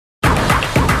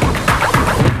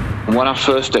When I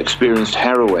first experienced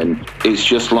heroin, it's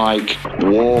just like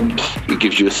warmth. It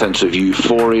gives you a sense of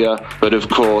euphoria. But of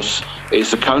course,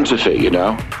 it's a counterfeit,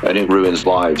 and it ruins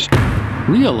lives.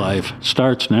 Real life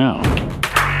starts now.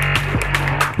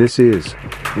 This is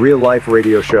Real Life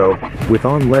Radio Show with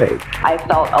Eckersley. I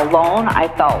felt alone. I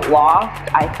felt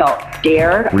lost. I felt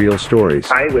scared. Real stories.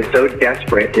 I was so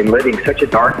desperate in living such a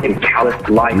dark and callous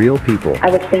life. Real people. I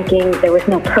was thinking there was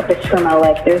no purpose for my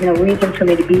life. There's no reason for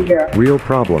me to be here. Real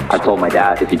problems. I told my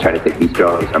dad, if you try to take these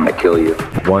drugs, I'm going to kill you.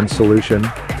 One solution.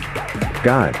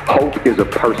 God. Hope is a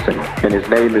person, and his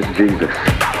name is Jesus.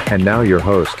 And now your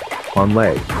host,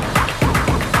 Eckersley.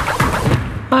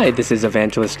 Hi, this is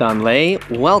Evangelist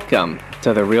Eckersley. Welcome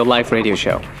to the Real Life Radio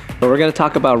Show, where we're going to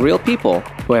talk about real people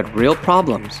who had real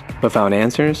problems but found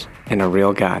answers in a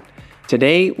real God.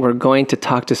 Today, we're going to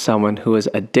talk to someone who was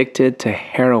addicted to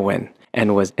heroin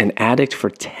and was an addict for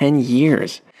 10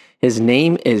 years. His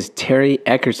name is Terry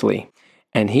Eckersley,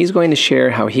 and he's going to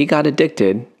share how he got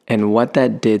addicted and what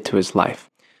that did to his life.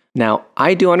 Now,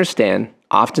 I do understand,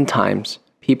 oftentimes,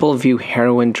 people view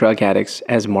heroin drug addicts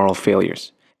as moral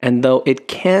failures. And though it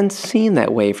can seem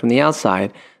that way from the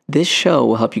outside, this show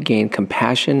will help you gain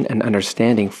compassion and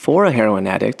understanding for a heroin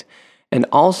addict. And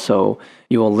also,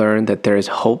 you will learn that there is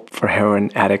hope for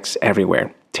heroin addicts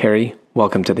everywhere. Terry,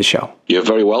 welcome to the show. You're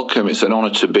very welcome. It's an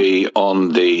honor to be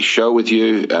on the show with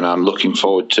you, and I'm looking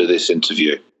forward to this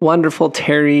interview. Wonderful,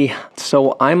 Terry.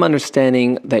 So I'm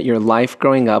understanding that your life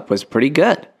growing up was pretty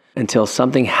good until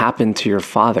something happened to your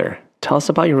father. Tell us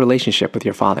about your relationship with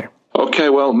your father. Okay,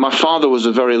 well, my father was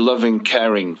a very loving,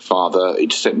 caring father.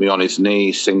 He'd sit me on his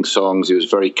knee, sing songs. He was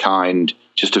very kind,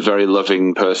 just a very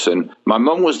loving person. My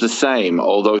mum was the same,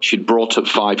 although she'd brought up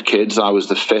 5 kids. I was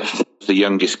the 5th, the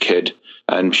youngest kid.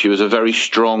 And she was a very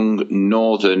strong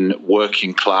northern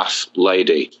working class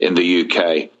lady in the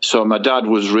UK. So my dad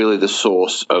was really the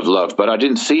source of love. But I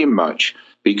didn't see him much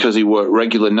because he worked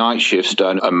regular night shifts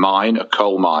down a mine, a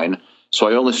coal mine. So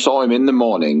I only saw him in the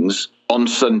mornings, on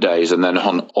Sundays, and then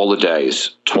on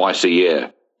holidays twice a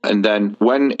year. And then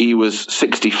when he was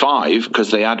 65, because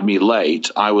they had me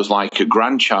late, I was like a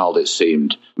grandchild, it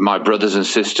seemed. My brothers and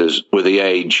sisters were the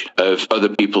age of other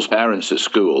people's parents at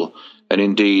school. And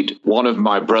indeed, one of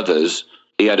my brothers,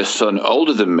 he had a son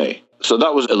older than me. So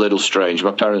that was a little strange.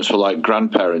 My parents were like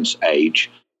grandparents'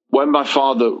 age. When my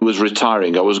father was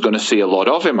retiring, I was going to see a lot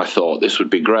of him. I thought this would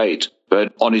be great.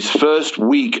 But on his first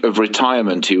week of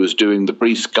retirement, he was doing the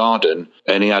priest's garden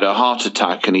and he had a heart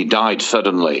attack and he died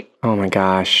suddenly. Oh my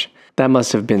gosh, that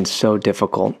must have been so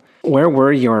difficult. Where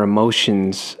were your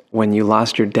emotions when you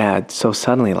lost your dad so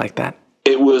suddenly like that?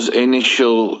 It was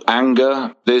initial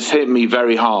anger. This hit me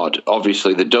very hard.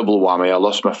 Obviously, the double whammy. I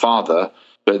lost my father,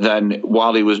 but then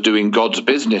while he was doing God's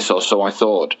business, or so I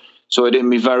thought. So it hit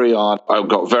me very hard. I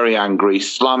got very angry,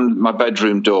 slammed my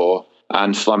bedroom door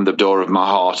and slammed the door of my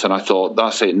heart. And I thought,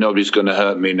 that's it. Nobody's going to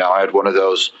hurt me now. I had one of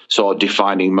those sort of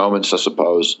defining moments, I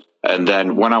suppose. And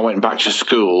then when I went back to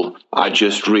school, I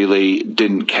just really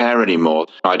didn't care anymore.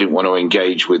 I didn't want to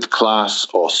engage with class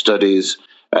or studies.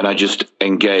 And I just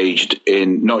engaged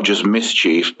in not just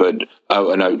mischief, but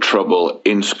out and out trouble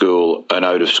in school and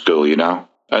out of school,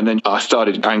 And then I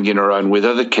started hanging around with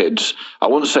other kids. I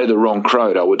wouldn't say the wrong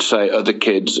crowd. I would say other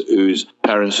kids whose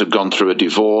parents had gone through a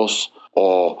divorce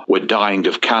or were dying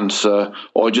of cancer,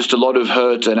 or just a lot of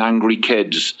hurt and angry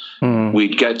kids.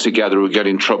 We'd get together, we'd get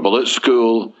in trouble at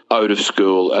school, out of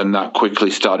school, and that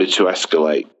quickly started to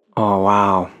escalate. Oh,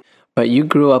 wow. But you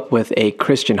grew up with a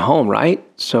Christian home, right?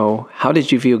 So how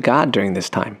did you view God during this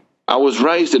time? I was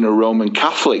raised in a Roman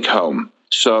Catholic home.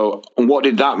 So what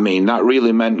did that mean? That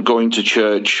really meant going to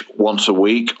church once a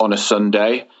week on a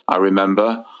Sunday, I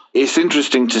remember. It's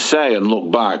interesting to say and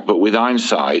look back, but with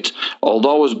hindsight,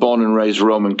 although I was born and raised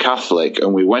Roman Catholic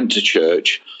and we went to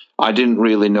church, I didn't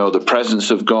really know the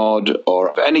presence of God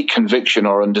or any conviction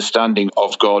or understanding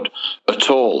of God at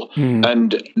all.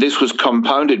 And this was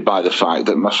compounded by the fact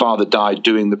that my father died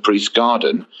doing the priest's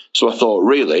garden. So I thought,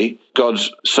 really,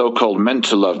 God's so-called meant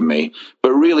to love me.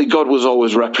 But really, God was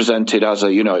always represented as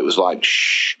it was like,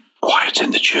 shh, quiet in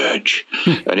the church.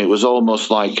 And it was almost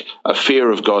like a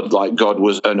fear of God, like God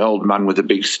was an old man with a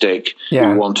big stick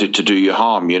who wanted to do you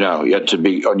harm, You had to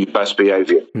be on your best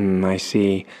behavior. I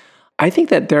see. I think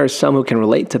that there are some who can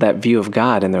relate to that view of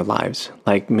God in their lives.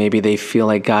 Like maybe they feel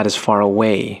like God is far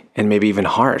away and maybe even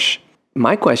harsh.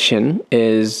 My question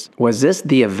is, was this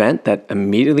the event that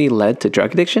immediately led to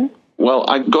drug addiction? Well,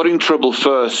 I got in trouble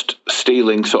first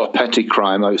stealing sort of petty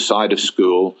crime outside of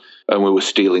school, and we were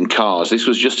stealing cars. This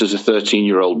was just as a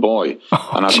 13-year-old boy,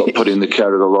 and I got put in the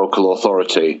care of the local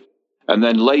authority. And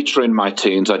then later in my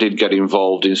teens, I did get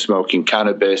involved in smoking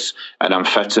cannabis and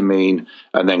amphetamine,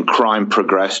 and then crime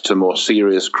progressed to more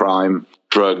serious crime,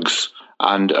 drugs.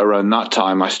 And around that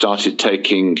time, I started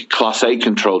taking Class A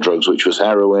control drugs, which was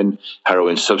heroin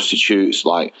substitutes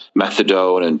like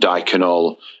methadone and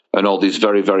diconol, and all these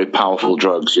very, very powerful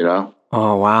drugs, you know?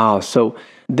 Oh, wow. So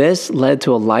this led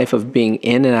to a life of being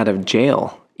in and out of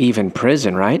jail, even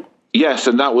prison, right? Yes,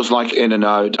 and that was like in and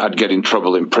out. I'd get in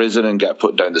trouble in prison and get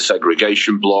put down the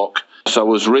segregation block. So I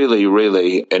was really,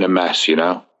 really in a mess, you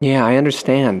know? Yeah, I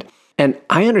understand. And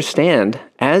I understand,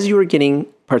 as you were getting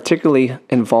particularly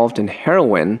involved in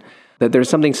heroin, that there's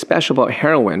something special about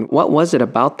heroin. What was it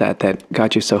about that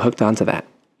got you so hooked onto that?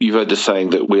 You've heard the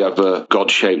saying that we have a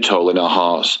God-shaped hole in our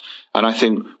hearts. And I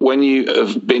think when you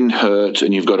have been hurt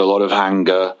and you've got a lot of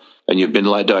anger and you've been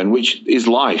let down, which is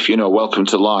life, you know, welcome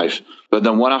to life. But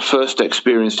then when I first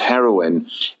experienced heroin,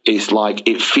 it's like,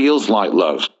 it feels like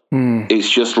love. It's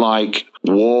just like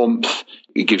warmth.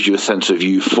 It gives you a sense of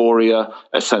euphoria,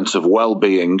 a sense of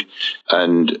well-being,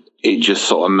 and it just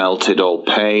sort of melted all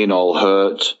pain, all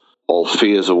hurt, all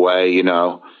fears away, you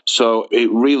know. So it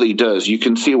really does. You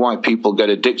can see why people get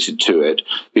addicted to it,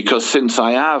 because since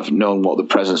I have known what the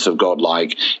presence of God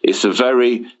like, it's a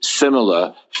very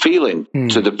similar feeling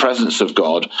to the presence of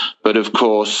God. But of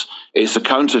course, it's a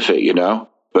counterfeit, you know.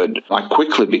 But I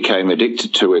quickly became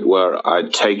addicted to it, where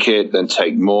I'd take it, then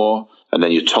take more, and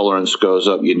then your tolerance goes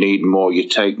up, you need more, you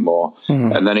take more.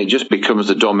 And then it just becomes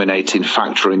the dominating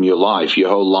factor in your life. Your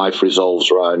whole life revolves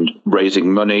around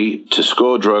raising money to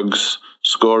score drugs,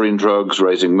 scoring drugs,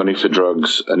 raising money for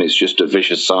drugs, and it's just a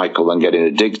vicious cycle, and getting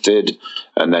addicted,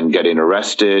 and then getting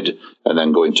arrested, and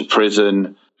then going to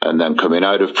prison, and then coming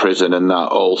out of prison, and that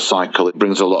whole cycle, it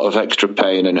brings a lot of extra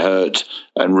pain and hurt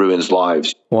and ruins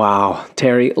lives. Wow.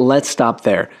 Terry, let's stop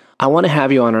there. I want to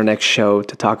have you on our next show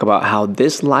to talk about how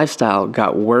this lifestyle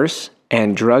got worse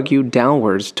and drug you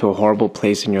downwards to a horrible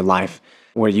place in your life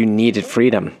where you needed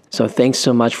freedom. So thanks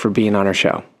so much for being on our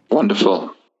show.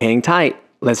 Wonderful. Hang tight.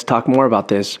 Let's talk more about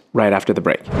this right after the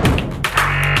break.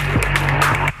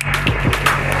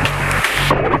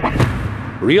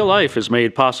 Real Life is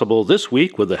made possible this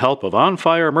week with the help of On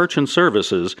Fire Merchant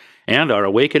Services and our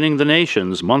Awakening the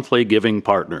Nation's monthly giving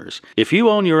partners. If you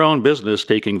own your own business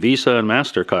taking Visa and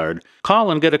MasterCard, call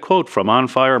and get a quote from On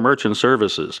Fire Merchant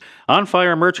Services. On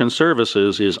Fire Merchant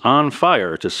Services is on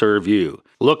fire to serve you.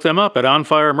 Look them up at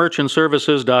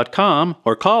onfiremerchantservices.com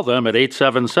or call them at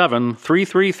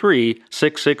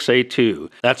 877-333-6682.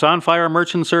 That's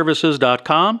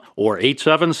onfiremerchantservices.com or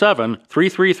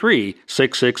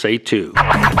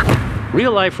 877-333-6682.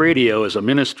 Real Life Radio is a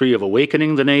ministry of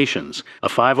Awakening the Nations, a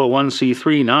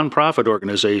 501c3 nonprofit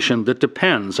organization that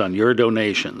depends on your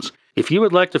donations. If you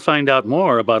would like to find out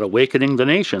more about Awakening the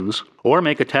Nations or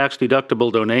make a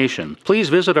tax-deductible donation, please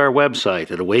visit our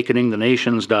website at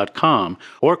awakeningthenations.com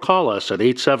or call us at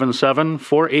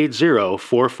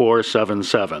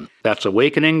 877-480-4477. That's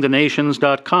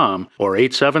awakeningthenations.com or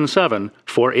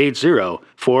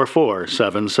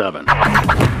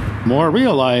 877-480-4477. More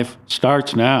Real Life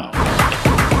starts now.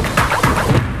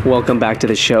 Welcome back to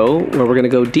the show, where we're going to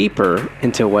go deeper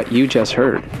into what you just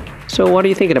heard. So what are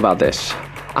you thinking about this?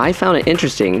 I found it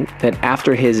interesting that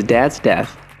after his dad's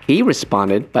death, he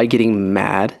responded by getting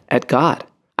mad at God.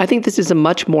 I think this is a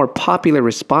much more popular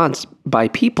response by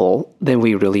people than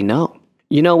we really know.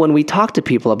 You know, when we talk to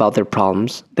people about their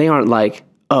problems, they aren't like,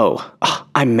 oh,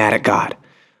 I'm mad at God.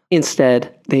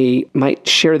 Instead, they might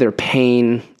share their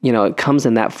pain. You know, it comes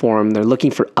in that form. They're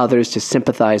looking for others to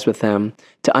sympathize with them,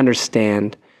 to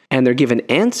understand, and they're given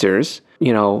answers.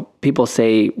 You know, people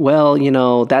say, well, you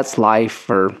know, that's life,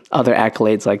 or other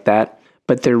accolades like that.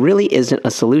 But there really isn't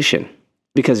a solution,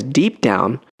 because deep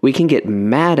down, we can get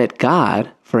mad at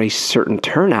God for a certain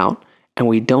turnout, and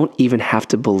we don't even have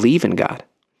to believe in God.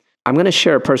 I'm going to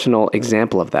share a personal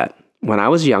example of that. When I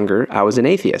was younger, I was an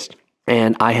atheist,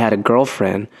 and I had a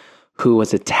girlfriend who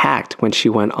was attacked when she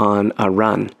went on a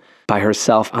run by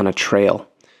herself on a trail.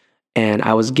 And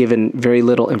I was given very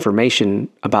little information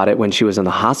about it when she was in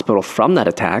the hospital from that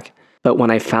attack. But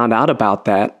when I found out about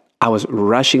that, I was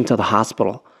rushing to the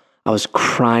hospital. I was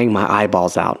crying my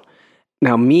eyeballs out.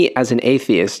 Now, me as an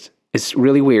atheist, it's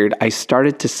really weird. I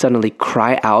started to suddenly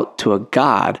cry out to a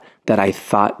God that I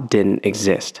thought didn't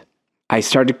exist. I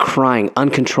started crying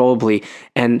uncontrollably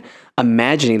and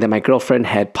imagining that my girlfriend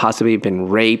had possibly been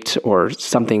raped or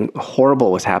something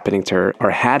horrible was happening to her or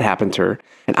had happened to her.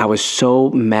 And I was so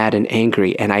mad and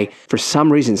angry. And I, for some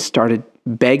reason, started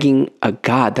begging a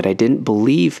God that I didn't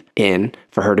believe in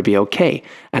for her to be okay.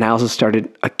 And I also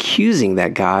started accusing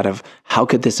that God of how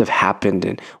could this have happened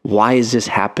and why is this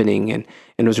happening? And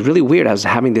it was really weird. I was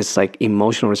having this like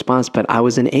emotional response, but I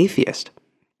was an atheist.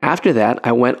 After that,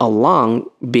 I went along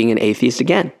being an atheist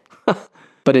again.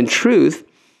 But in truth,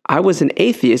 I was an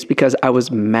atheist because I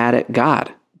was mad at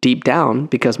God deep down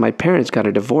because my parents got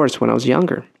a divorce when I was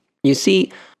younger. You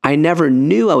see, I never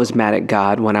knew I was mad at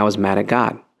God when I was mad at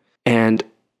God. And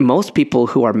most people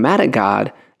who are mad at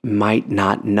God might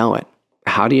not know it.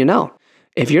 How do you know?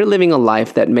 If you're living a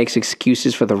life that makes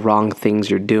excuses for the wrong things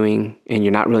you're doing and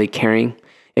you're not really caring,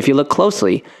 if you look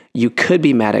closely, you could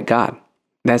be mad at God.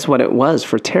 That's what it was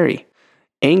for Terry.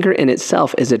 Anger in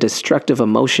itself is a destructive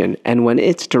emotion, and when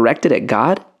it's directed at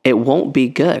God, it won't be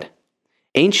good.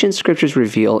 Ancient scriptures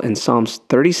reveal in Psalms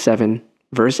 37,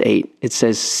 verse 8, it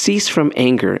says, "Cease from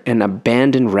anger and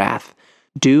abandon wrath.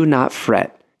 Do not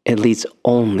fret. It leads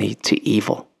only to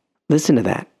evil." Listen to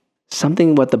that.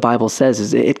 Something what the Bible says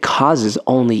is it causes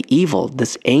only evil.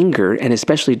 This anger, and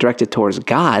especially directed towards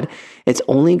God, it's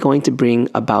only going to bring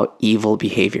about evil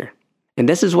behavior. And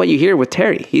this is what you hear with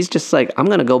Terry. He's just like, I'm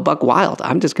going to go buck wild.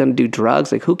 I'm just going to do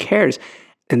drugs. Like, who cares?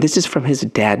 And this is from his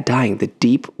dad dying, the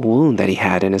deep wound that he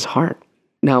had in his heart.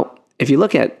 Now, if you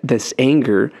look at this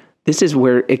anger, this is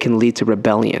where it can lead to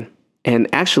rebellion. And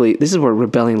actually, this is where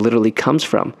rebellion literally comes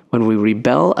from, when we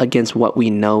rebel against what we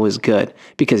know is good.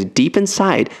 Because deep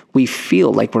inside, we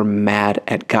feel like we're mad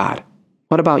at God.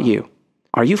 What about you?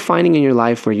 Are you finding in your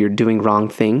life where you're doing wrong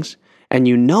things, and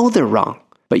you know they're wrong,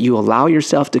 but you allow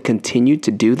yourself to continue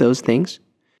to do those things?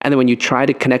 And then when you try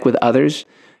to connect with others,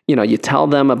 you tell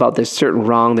them about this certain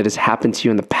wrong that has happened to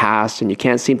you in the past, and you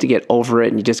can't seem to get over it,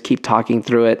 and you just keep talking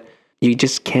through it. You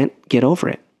just can't get over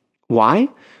it. Why?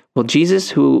 Well, Jesus,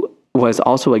 who was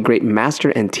also a great master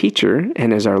and teacher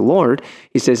and is our Lord,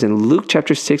 he says in Luke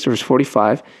chapter 6, verse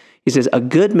 45, he says, "A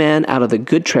good man out of the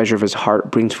good treasure of his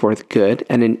heart brings forth good,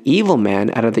 and an evil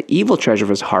man out of the evil treasure of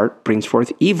his heart brings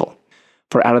forth evil.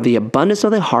 For out of the abundance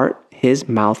of the heart, his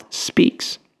mouth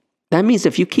speaks." That means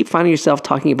if you keep finding yourself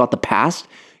talking about the past,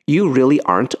 you really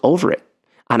aren't over it.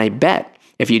 And I bet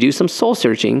if you do some soul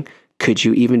searching, could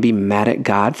you even be mad at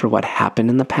God for what happened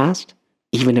in the past,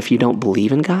 even if you don't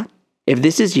believe in God? If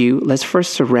this is you, let's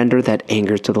first surrender that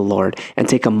anger to the Lord and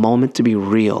take a moment to be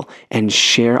real and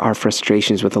share our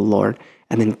frustrations with the Lord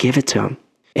and then give it to Him.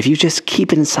 If you just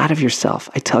keep it inside of yourself,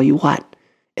 I tell you what,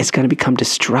 it's going to become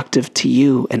destructive to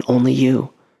you and only you.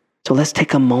 So let's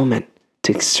take a moment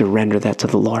to surrender that to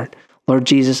the Lord. Lord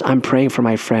Jesus, I'm praying for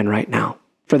my friend right now.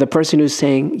 For the person who's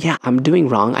saying, yeah, I'm doing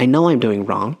wrong. I know I'm doing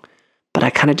wrong, but I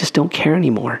kind of just don't care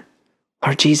anymore.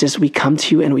 Lord Jesus, we come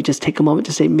to you and we just take a moment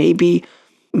to say, maybe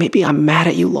I'm mad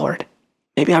at you, Lord.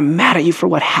 Maybe I'm mad at you for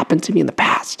what happened to me in the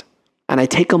past. And I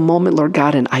take a moment, Lord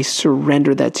God, and I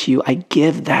surrender that to you. I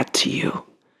give that to you.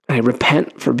 And I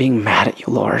repent for being mad at you,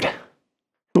 Lord.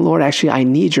 Lord, actually, I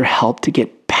need your help to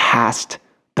get past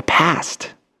the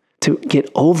past, to get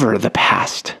over the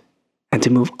past, and to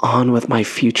move on with my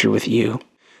future with you.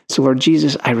 So, Lord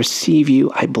Jesus, I receive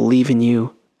you, I believe in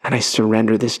you, and I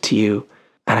surrender this to you,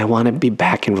 and I want to be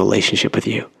back in relationship with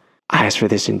you. I ask for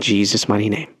this in Jesus' mighty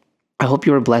name. I hope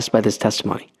you were blessed by this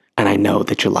testimony, and I know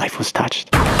that your life was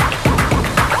touched.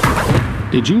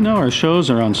 Did you know our shows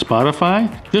are on Spotify?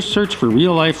 Just search for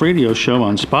Real Life Radio Show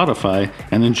on Spotify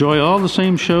and enjoy all the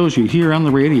same shows you hear on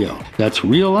the radio. That's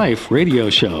Real Life Radio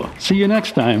Show. See you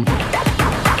next time.